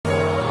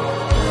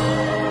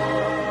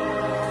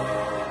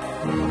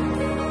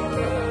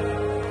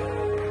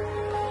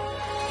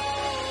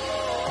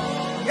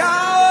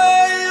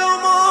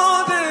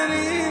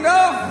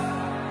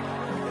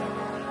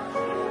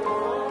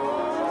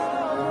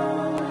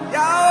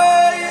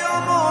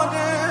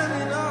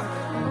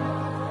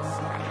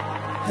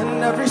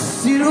in every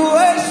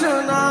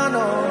situation I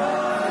know.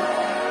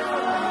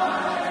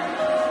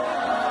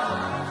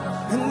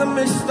 In the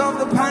midst of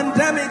the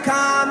pandemic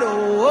I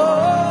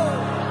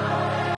know.